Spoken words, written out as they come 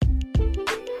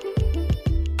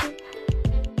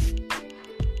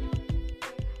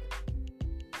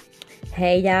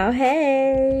Hey y'all,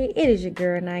 hey! It is your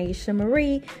girl Naisha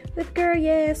Marie with Girl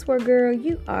Yes, where girl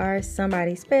you are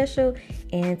somebody special.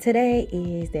 And today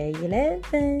is day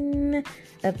 11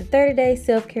 of the 30-day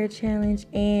self-care challenge.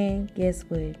 And guess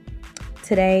what?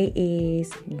 Today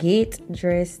is get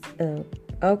dressed up.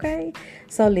 Okay?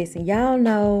 So listen, y'all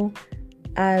know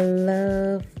I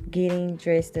love getting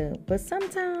dressed up, but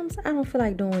sometimes I don't feel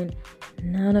like doing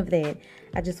none of that.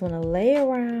 I just want to lay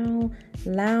around,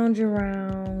 lounge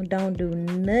around, don't do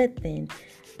nothing.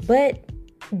 But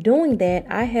doing that,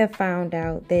 I have found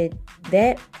out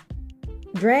that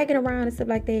dragging around and stuff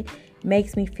like that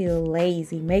makes me feel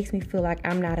lazy, makes me feel like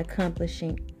I'm not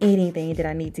accomplishing anything that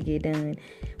I need to get done.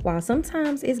 While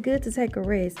sometimes it's good to take a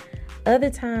rest, other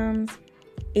times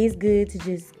it's good to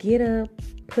just get up,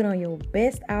 put on your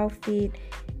best outfit.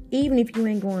 Even if you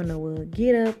ain't going nowhere,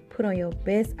 get up, put on your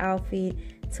best outfit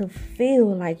to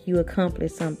feel like you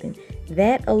accomplished something.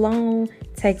 That alone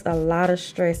takes a lot of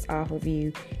stress off of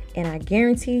you. And I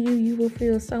guarantee you will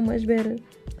feel so much better.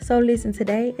 So listen,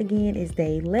 today again is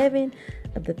day 11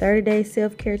 of the 30-day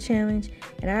self-care challenge.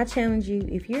 And I challenge you,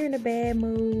 if you're in a bad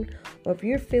mood, or if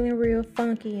you're feeling real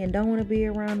funky and don't want to be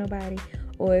around nobody,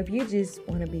 or if you just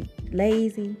want to be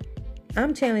lazy,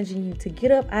 I'm challenging you to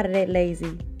get up out of that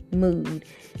lazy mood.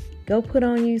 Go put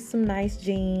on you some nice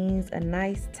jeans, a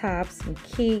nice top, some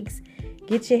kicks,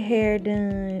 get your hair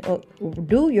done, or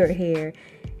do your hair,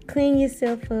 clean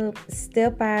yourself up,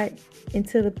 step out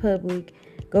into the public,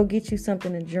 go get you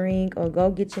something to drink, or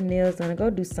go get your nails done, or go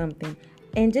do something,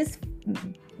 and just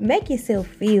make yourself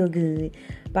feel good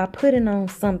by putting on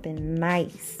something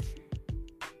nice.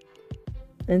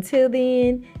 Until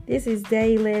then, this is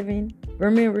day 11.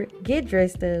 Remember, get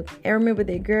dressed up. And remember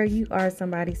that, girl, you are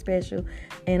somebody special.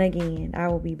 And again, I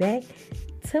will be back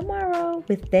tomorrow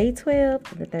with day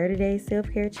 12 of the 30-day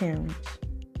self-care challenge.